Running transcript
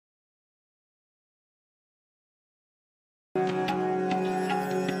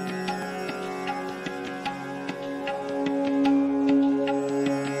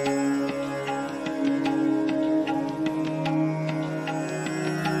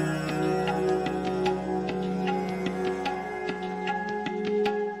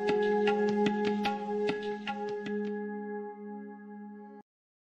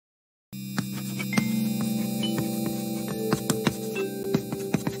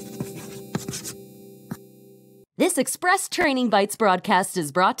This Express Training Bites broadcast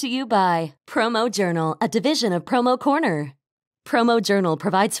is brought to you by PromoJournal, a division of PromoCorner. PromoJournal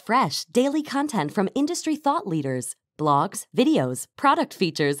provides fresh, daily content from industry thought leaders, blogs, videos, product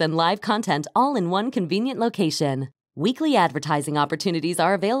features, and live content all in one convenient location. Weekly advertising opportunities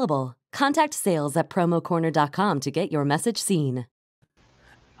are available. Contact sales at promocorner.com to get your message seen.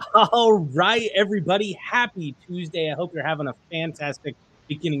 All right, everybody. Happy Tuesday. I hope you're having a fantastic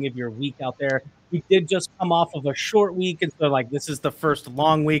beginning of your week out there. We did just come off of a short week, and so this is the first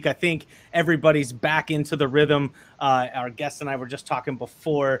long week. I think everybody's back into the rhythm. Our guest and I were just talking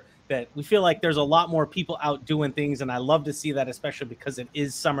before that we feel like there's a lot more people out doing things, and I love to see that, especially because it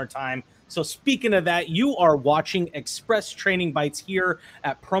is summertime. So speaking of that, you are watching Express Training Bites here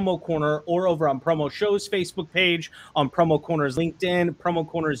at PromoCorner or over on Promo Show's Facebook page, on PromoCorner's LinkedIn,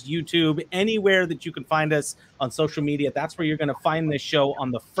 PromoCorner's YouTube, anywhere that you can find us on social media. That's where you're going to find this show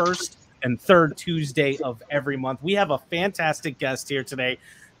on the first and third Tuesday of every month. We have a fantastic guest here today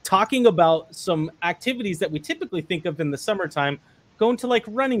talking about some activities that we typically think of in the summertime, going to like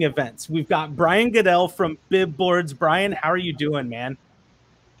running events. We've got Brian Goodell from Bibboards. Brian, how are you doing, man?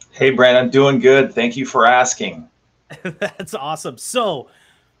 Hey, Brad, I'm doing good. Thank you for asking. That's awesome. So,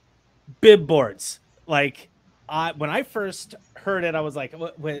 Bibboards, when I first heard it, I was like,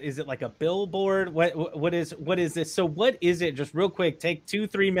 what is it, like a billboard? What is this? So what is it? Just real quick, take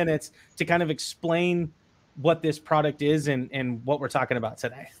 2-3 minutes to kind of explain what this product is and what we're talking about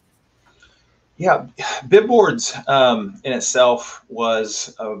today. Yeah, Bibboards in itself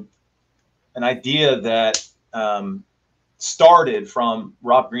was an idea that started from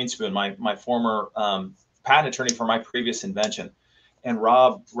Rob Greenspoon, my former patent attorney for my previous invention. And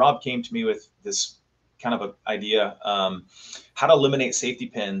Rob came to me with this kind of an idea, how to eliminate safety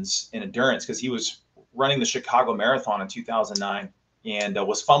pins in endurance, because he was running the Chicago Marathon in 2009 and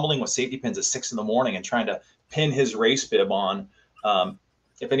was fumbling with safety pins at 6 in the morning and trying to pin his race bib on.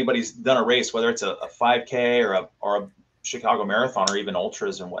 If anybody's done a race, whether it's a 5K or a Chicago Marathon or even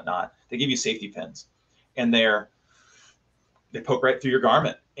ultras and whatnot, they give you safety pins, and they poke right through your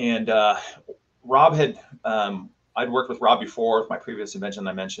garment. And Rob had, I'd worked with Rob before with my previous invention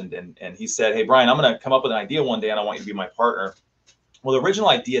I mentioned, and he said, hey, Brian, I'm going to come up with an idea one day and I want you to be my partner. Well, the original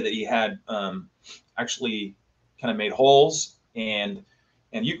idea that he had actually kind of made holes, and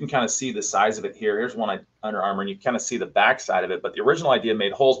you can kind of see the size of it here. Here's one Under Armour, and you kind of see the back side of it. But the original idea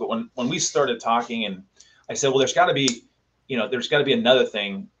made holes. But when we started talking, and I said, well, there's got to be, another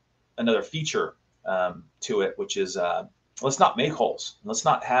thing, another feature to it, which is let's not make holes. Let's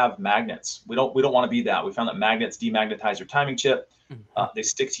not have magnets. We don't want to be that. We found that magnets demagnetize your timing chip. They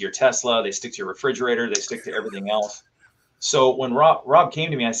stick to your Tesla. They stick to your refrigerator. They stick to everything else. So when Rob came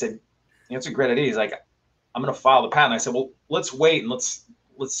to me, I said, it's a great idea. He's like, I'm going to file the patent. I said, well, let's wait and let's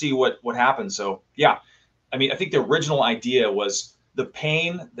see what happens. So yeah, I mean, I think the original idea was the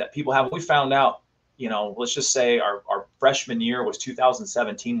pain that people have. We found out, let's just say our freshman year was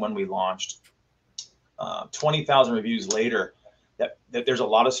 2017 when we launched. 20,000 reviews later, that there's a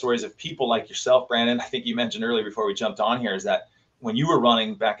lot of stories of people like yourself, Brandon. I think you mentioned earlier before we jumped on here, is that when you were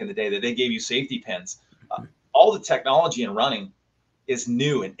running back in the day, that they gave you safety pins. All the technology in running is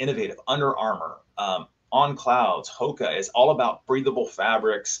new and innovative. Under Armour, On Clouds, Hoka is all about breathable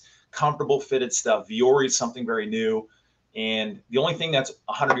fabrics, comfortable fitted stuff. Viore is something very new. And the only thing that's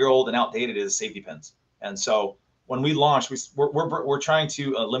 100-year-old and outdated is safety pins. And so when we launched, we're trying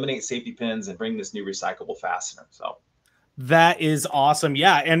to eliminate safety pins and bring this new recyclable fastener. So that is awesome.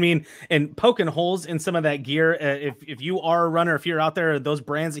 Yeah, I mean, and poking holes in some of that gear. If you are a runner, if you're out there, those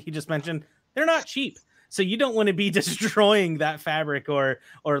brands that he just mentioned, they're not cheap. So you don't want to be destroying that fabric or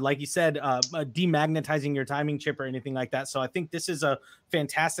like you said, demagnetizing your timing chip or anything like that. So I think this is a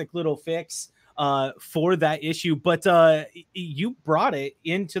fantastic little fix for that issue. But you brought it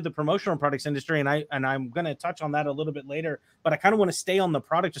into the promotional products industry, and I'm going to touch on that a little bit later. But I kind of want to stay on the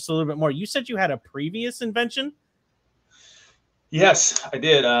product just a little bit more. You said you had a previous invention. Yes, I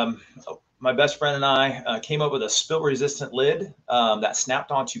did. My best friend and I came up with a spill-resistant lid that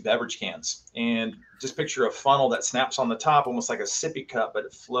snapped onto beverage cans. And just picture a funnel that snaps on the top, almost like a sippy cup, but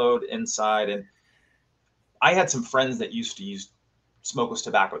it flowed inside. And I had some friends that used to use smokeless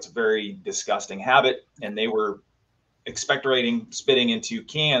tobacco. It's a very disgusting habit. And they were expectorating, spitting into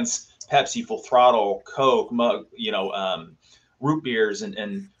cans, Pepsi, Full Throttle, Coke, Mug, root beers,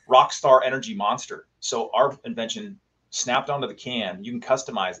 and Rockstar Energy Monster. So our invention snapped onto the can. You can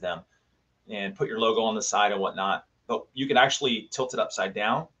customize them and put your logo on the side and whatnot, but you can actually tilt it upside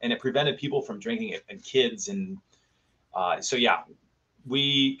down, and it prevented people from drinking it, and kids. And so yeah,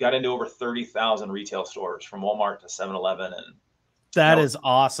 we got into over 30,000 retail stores, from Walmart to 7-Eleven, and That is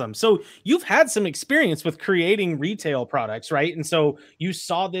awesome. So you've had some experience with creating retail products, right? And so you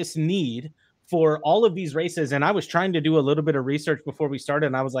saw this need for all of these races. And I was trying to do a little bit of research before we started.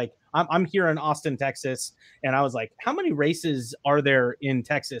 And I was like, I'm here in Austin, Texas. And I was like, how many races are there in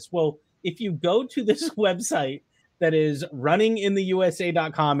Texas? Well, if you go to this website that is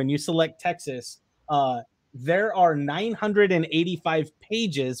runningintheusa.com and you select Texas, there are 985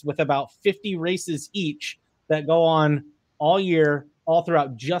 pages with about 50 races each that go on all year, all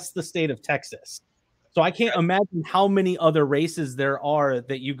throughout just the state of Texas. So I can't imagine how many other races there are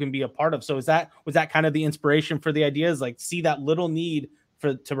that you can be a part of. So was that kind of the inspiration for the idea, is like see that little need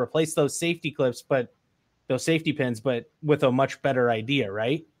to replace those safety clips, but those safety pins, but with a much better idea,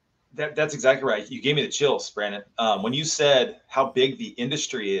 right? That's exactly right. You gave me the chills, Brandon. When you said how big the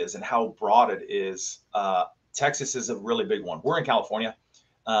industry is and how broad it is, Texas is a really big one. We're in California.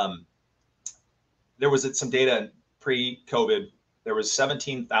 There was some data pre-COVID. There was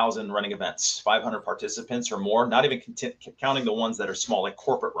 17,000 running events, 500 participants or more, not even counting the ones that are small, like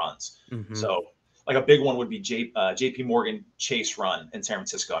corporate runs. Mm-hmm. So like a big one would be JP Morgan Chase Run in San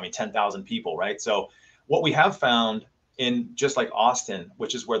Francisco. I mean, 10,000 people, right? So what we have found in just like Austin,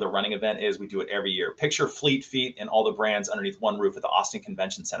 which is where the running event is, we do it every year. Picture Fleet Feet and all the brands underneath one roof at the Austin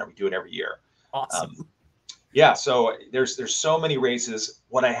Convention Center. We do it every year. Awesome. Yeah. So there's so many races.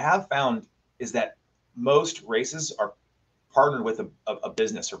 What I have found is that most races are partnered with a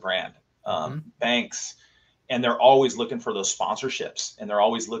business or brand, banks, and they're always looking for those sponsorships, and they're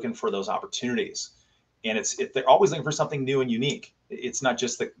always looking for those opportunities. And they're always looking for something new and unique. It's not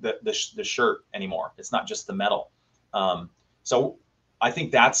just the shirt anymore. It's not just the medal. So I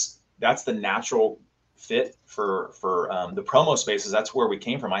think that's the natural fit for the promo spaces. That's where we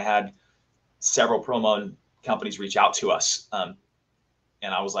came from. I had several promo companies reach out to us.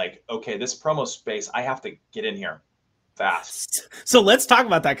 And I was like, okay, this promo space, I have to get in here fast. So let's talk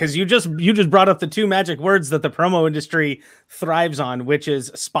about that, because you just brought up the two magic words that the promo industry thrives on, which is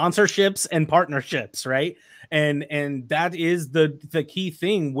sponsorships and partnerships, right? And that is the key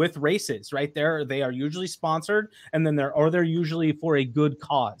thing with races, right? They are usually sponsored, and then they're usually for a good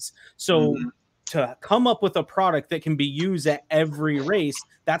cause. So to come up with a product that can be used at every race,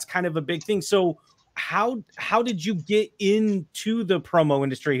 that's kind of a big thing. So how did you get into the promo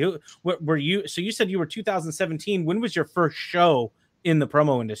industry? Were you? So you said you were 2017. When was your first show in the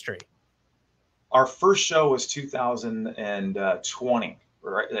promo industry? Our first show was 2020,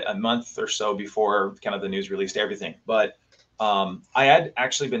 right? A month or so before kind of the news released everything. But I had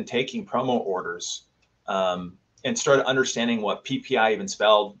actually been taking promo orders and started understanding what PPI even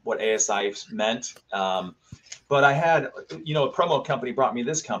spelled, what ASI meant. But I had, a promo company brought me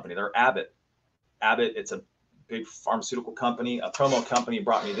this company. They're Abbott. It's a big pharmaceutical company. A promo company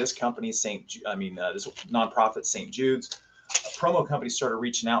brought me this company, this nonprofit, St. Jude's. A promo company started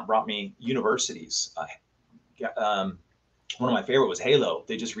reaching out, brought me universities. One of my favorite was Halo.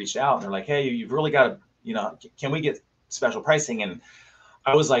 They just reached out and they're like, hey, you've really got to, can we get special pricing? And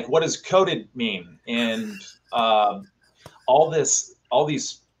I was like, what does coded mean? And all these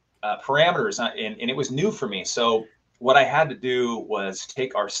parameters, and it was new for me. So what I had to do was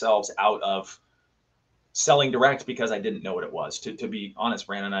take ourselves out of selling direct, because I didn't know what it was, to be honest,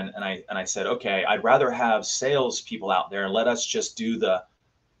 Brandon. And I said, okay, I'd rather have sales people out there and let us just do the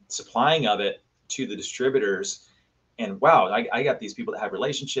supplying of it to the distributors. And wow, I got these people that have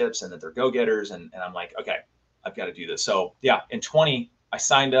relationships and that they're go-getters. And I'm like, okay, I've got to do this. So yeah, in 20, I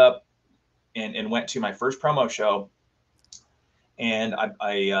signed up and went to my first promo show. And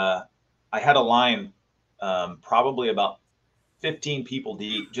I had a line, probably about 15 people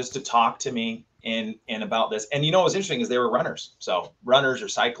deep, just to talk to me and about this. And what was interesting is they were runners. So runners or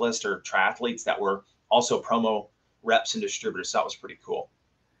cyclists or triathletes that were also promo reps and distributors. So that was pretty cool.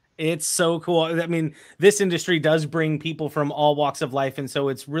 It's so cool. I mean, this industry does bring people from all walks of life. And so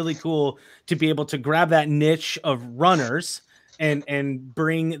it's really cool to be able to grab that niche of runners and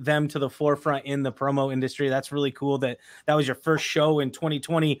bring them to the forefront in the promo industry. That's really cool that was your first show in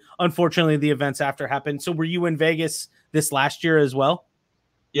 2020. Unfortunately, the events after happened. So were you in Vegas this last year as well?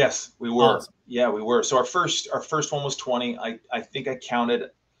 Yes, we were. Awesome. Yeah, we were. So our first one was 20. I think I counted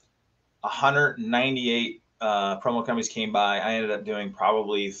 198 promo companies came by. I ended up doing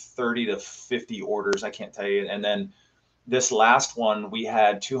probably 30 to 50 orders. I can't tell you. And then this last one, we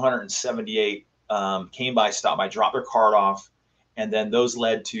had 278 came by, stopped by, dropped their card off. And then those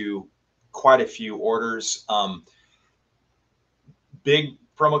led to quite a few orders. Big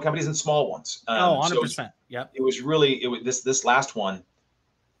promo companies and small ones. 100%. So yep. It was this last one.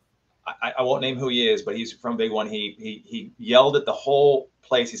 I won't name who he is, but he's from Big One. He yelled at the whole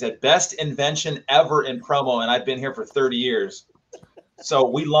place. He said, "Best invention ever in promo," and I've been here for 30 years. So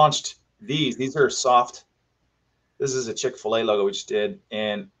we launched these. These are soft. This is a Chick-fil-A logo we just did.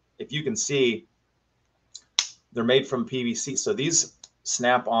 And if you can see, they're made from PVC. So these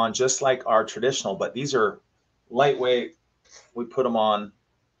snap on just like our traditional, but these are lightweight. We put them on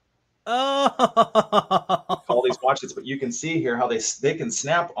all these watches, but you can see here how they can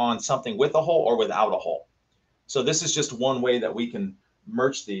snap on something with a hole or without a hole. So this is just one way that we can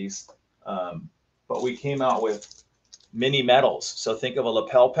merch these. But we came out with mini metals. So think of a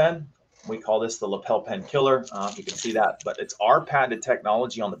lapel pen. We call this the lapel pen killer. You can see that, but it's our patented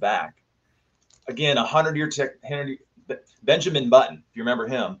technology on the back. Again, 100-year tech. Benjamin Button, if you remember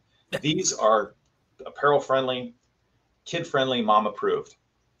him. These are apparel friendly, kid friendly, mom approved,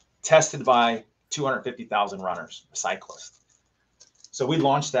 tested by 250,000 runners, cyclists. So we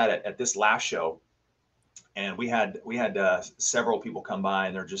launched that at this last show, and we had several people come by,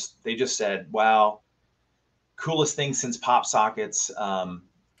 and they just said, "Wow, coolest thing since pop sockets."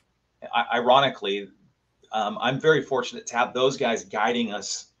 Ironically, I'm very fortunate to have those guys guiding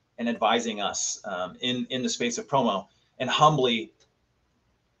us and advising us in the space of promo. And humbly,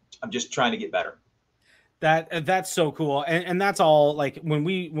 I'm just trying to get better. That's so cool. And that's all, like, when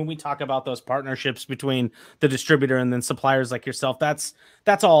we talk about those partnerships between the distributor and then suppliers like yourself, that's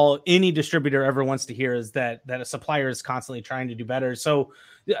all any distributor ever wants to hear, is that a supplier is constantly trying to do better. So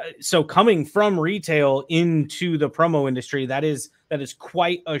coming from retail into the promo industry, that is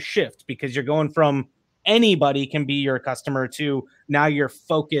quite a shift, because you're going from anybody can be your customer to now you're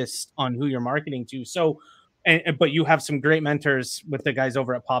focused on who you're marketing to. So, but you have some great mentors with the guys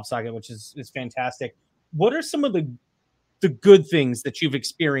over at PopSocket, which is fantastic. What are some of the good things that you've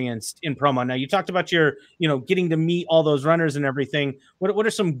experienced in promo? Now, you talked about your, getting to meet all those runners and everything. What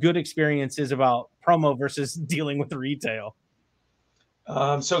are some good experiences about promo versus dealing with retail?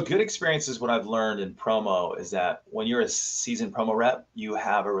 So good experiences, what I've learned in promo is that when you're a seasoned promo rep, you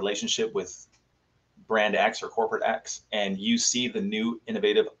have a relationship with brand X or corporate X, and you see the new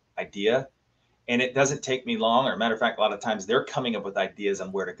innovative idea, and it doesn't take me long. Or matter of fact, a lot of times they're coming up with ideas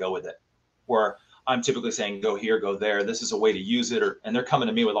on where to go with it, where I'm typically saying, go here, go there. This is a way to use it. And they're coming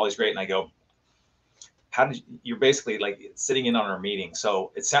to me with all these great, and I go, you're basically like sitting in on our meeting.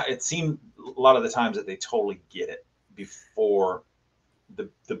 So it seemed a lot of the times that they totally get it before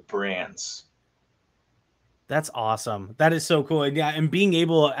the brands. That's awesome. That is so cool. And yeah, and being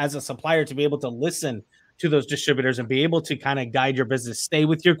able as a supplier to be able to listen to those distributors and be able to kind of guide your business, stay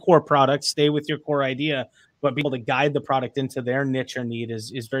with your core product, stay with your core idea, but be able to guide the product into their niche or need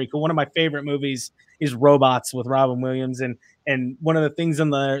is very cool. One of my favorite movies is Robots with Robin Williams. And one of the things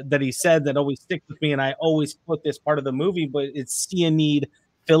that he said that always sticks with me, and I always put this part of the movie, but it's see a need,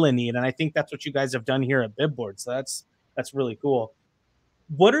 fill a need. And I think that's what you guys have done here at Bibboards. So that's really cool.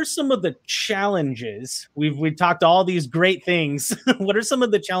 What are some of the challenges? We've talked all these great things. What are some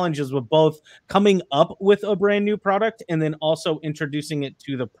of the challenges with both coming up with a brand new product and then also introducing it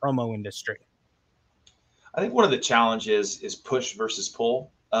to the promo industry? I think one of the challenges is push versus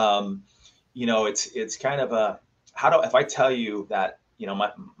pull. It's kind of a, if I tell you that,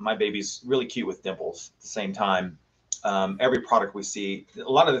 my baby's really cute with dimples at the same time, every product we see, a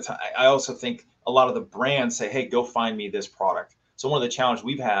lot of the time, I also think a lot of the brands say, hey, go find me this product. So one of the challenges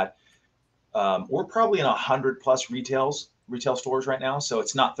we've had, we're probably in 100+ retail stores right now. So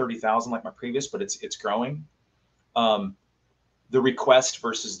it's not 30,000 like my previous, but it's growing. The request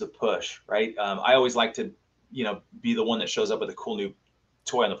versus the push, right? I always like to, be the one that shows up with a cool new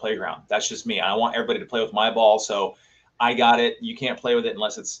toy on the playground. That's just me. I want everybody to play with my ball. So I got it. You can't play with it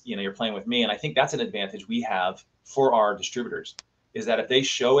unless it's, you're playing with me. And I think that's an advantage we have for our distributors, is that if they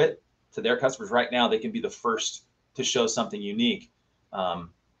show it to their customers right now, they can be the first to show something unique. And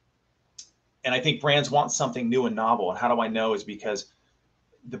I think brands want something new and novel. And how do I know? Is because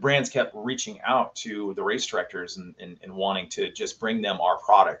the brands kept reaching out to the race directors and wanting to just bring them our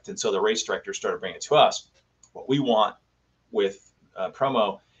product. And so the race directors started bringing it to us. What we want with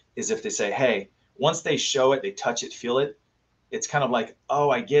promo is if they say, hey, once they show it, they touch it, feel it, it's kind of like, oh,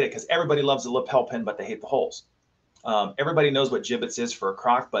 I get it. Because everybody loves the lapel pin, but they hate the holes. Everybody knows what Jibbitz is for a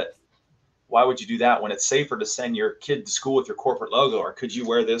Croc, but why would you do that when it's safer to send your kid to school with your corporate logo? Or could you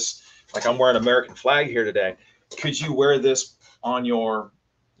wear this, like I'm wearing an American flag here today. Could you wear this on your,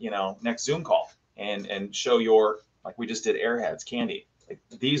 next Zoom call and show your, like we just did Airheads, candy. Like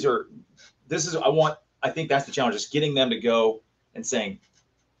I think that's the challenge, is getting them to go and saying,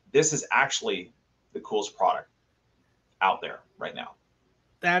 this is actually the coolest product out there right now.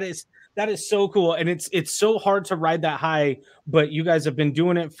 That is That is so cool, and it's so hard to ride that high, but you guys have been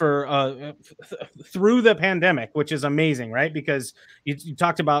doing it for through the pandemic, which is amazing, right? Because you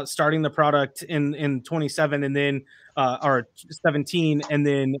talked about starting the product in 27 and then or 17 and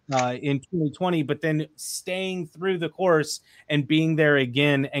then in 2020, but then staying through the course and being there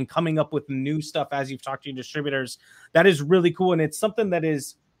again and coming up with new stuff as you've talked to your distributors. That is really cool, and it's something that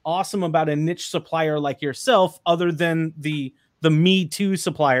is awesome about a niche supplier like yourself, other than the Me Too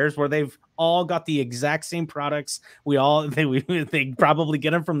suppliers where they've all got the exact same products. They probably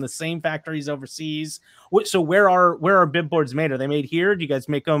get them from the same factories overseas. So where are Bibboards made? Are they made here? Do you guys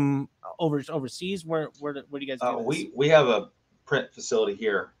make them overseas? Where do you guys do this? We have a print facility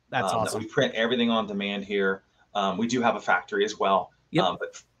here. That's awesome. That we print everything on demand here. We do have a factory as well. Yep.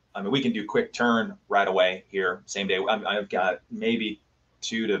 But I mean, we can do quick turn right away here, same day. I've got maybe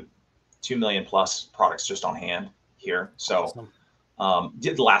 2 million plus products just on hand here. So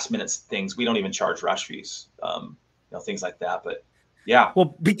did the last minute things. We don't even charge rush fees, things like that. But yeah.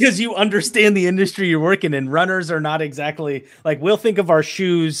 Well, because you understand the industry you're working in. Runners are not exactly like, we'll think of our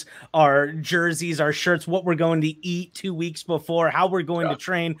shoes, our jerseys, our shirts, what we're going to eat 2 weeks before, how we're going to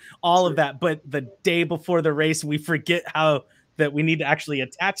train, all of that. But the day before the race, we forget how that we need to actually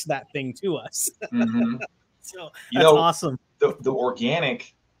attach that thing to us. Mm-hmm. So that's awesome. The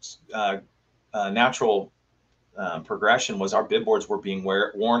organic, natural progression was our Bibboards were being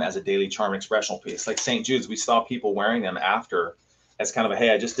worn as a daily charm and expressional piece. Like St. Jude's, we saw people wearing them after as kind of a,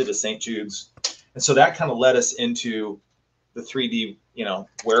 hey, I just did a St. Jude's. And so that kind of led us into the 3D,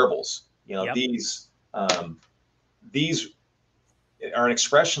 wearables. Yep. These are an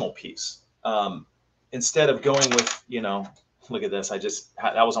expressional piece. Instead of going with, look at this.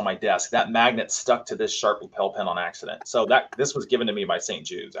 That was on my desk. That magnet stuck to this sharp lapel pin on accident. So this was given to me by St.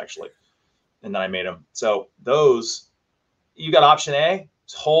 Jude's actually. And then I made them. So those, you got option A,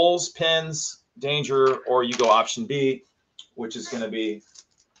 holes, pins, danger, or you go option B, which is going to be,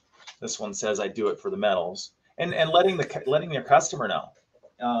 this one says I do it for the metals, and letting your customer know,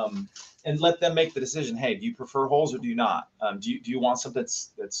 and let them make the decision. Hey, do you prefer holes or do you not? Do you want something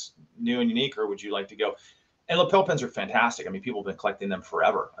that's new and unique, or would you like to go? And lapel pins are fantastic. I mean, people have been collecting them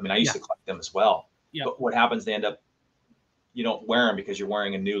forever. I mean, I used to collect them as well. Yeah. But what happens? They end up, you don't wear them because you're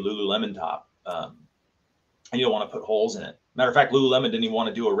wearing a new Lululemon top. And you don't want to put holes in it. Matter of fact, Lululemon didn't even want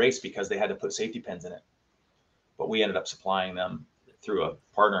to do a race because they had to put safety pins in it. But we ended up supplying them through a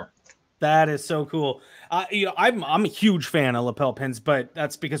partner. That is so cool. I'm a huge fan of lapel pins, but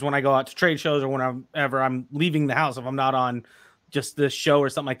that's because when I go out to trade shows or whenever I'm leaving the house, if I'm not on just this show or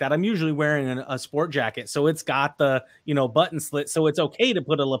something like that, I'm usually wearing a sport jacket. So it's got the, button slit. So it's okay to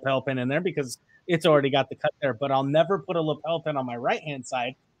put a lapel pin in there because it's already got the cut there. But I'll never put a lapel pin on my right-hand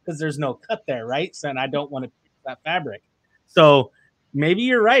side because there's no cut there, right? So, and I don't want to pick that fabric. So maybe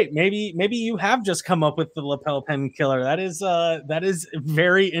you're right. Maybe you have just come up with the lapel pin killer. That is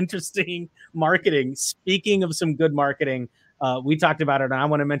very interesting marketing. Speaking of some good marketing, we talked about it, and I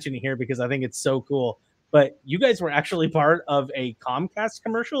want to mention it here because I think it's so cool. But you guys were actually part of a Comcast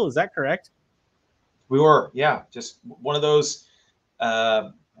commercial. Is that correct? We were, yeah. Just one of those.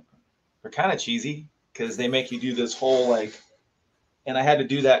 They're kind of cheesy because they make you do this whole and I had to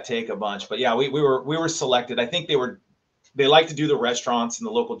do that take a bunch. But yeah, we were selected. I think they like to do the restaurants and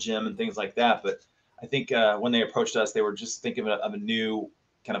the local gym and things like that. But I think when they approached us, they were just thinking of a new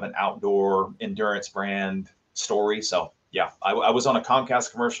kind of an outdoor endurance brand story. So yeah, I was on a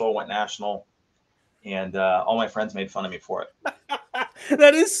Comcast commercial, went national, and all my friends made fun of me for it.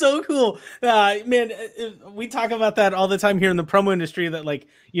 That is so cool. Man, we talk about that all the time here in the promo industry, that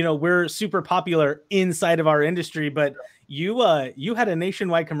we're super popular inside of our industry, but you had a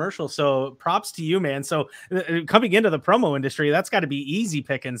nationwide commercial. So props to you, man. So coming into the promo industry, that's got to be easy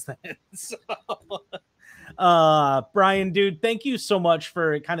pickings then. So, Brian, dude, thank you so much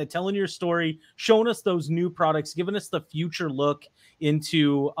for kind of telling your story, showing us those new products, giving us the future look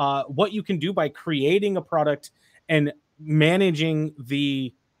into what you can do by creating a product and managing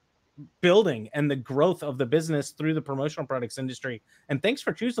the building and the growth of the business through the promotional products industry. And thanks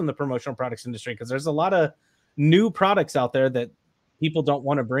for choosing the promotional products industry, because there's a lot of new products out there that people don't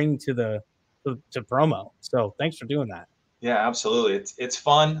want to bring to promo. So thanks for doing that. Yeah, absolutely. It's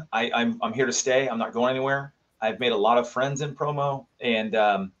fun. I'm here to stay. I'm not going anywhere. I've made a lot of friends in promo, and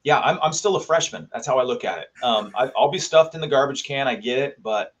I'm still a freshman. That's how I look at it. I'll be stuffed in the garbage can. I get it,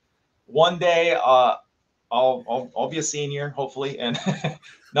 but one day I'll be a senior, hopefully. And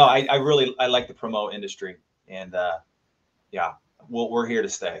no, I like the promo industry, and we're here to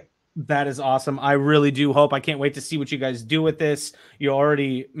stay. That is awesome. I really do hope. I can't wait to see what you guys do with this. You're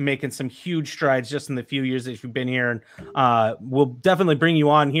already making some huge strides just in the few years that you've been here. And we'll definitely bring you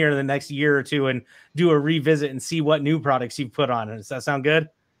on here in the next year or two and do a revisit and see what new products you've put on. Does that sound good?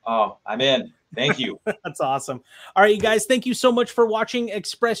 Oh, I'm in. Thank you. That's awesome. All right, you guys, thank you so much for watching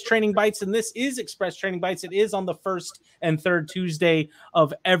Express Training Bites. And this is Express Training Bites. It is on the first and third Tuesday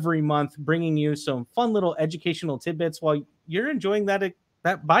of every month, bringing you some fun little educational tidbits while you're enjoying that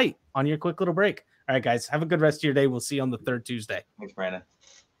bite on your quick little break. All right, guys, have a good rest of your day. We'll see you on the third Tuesday. Thanks, Brandon.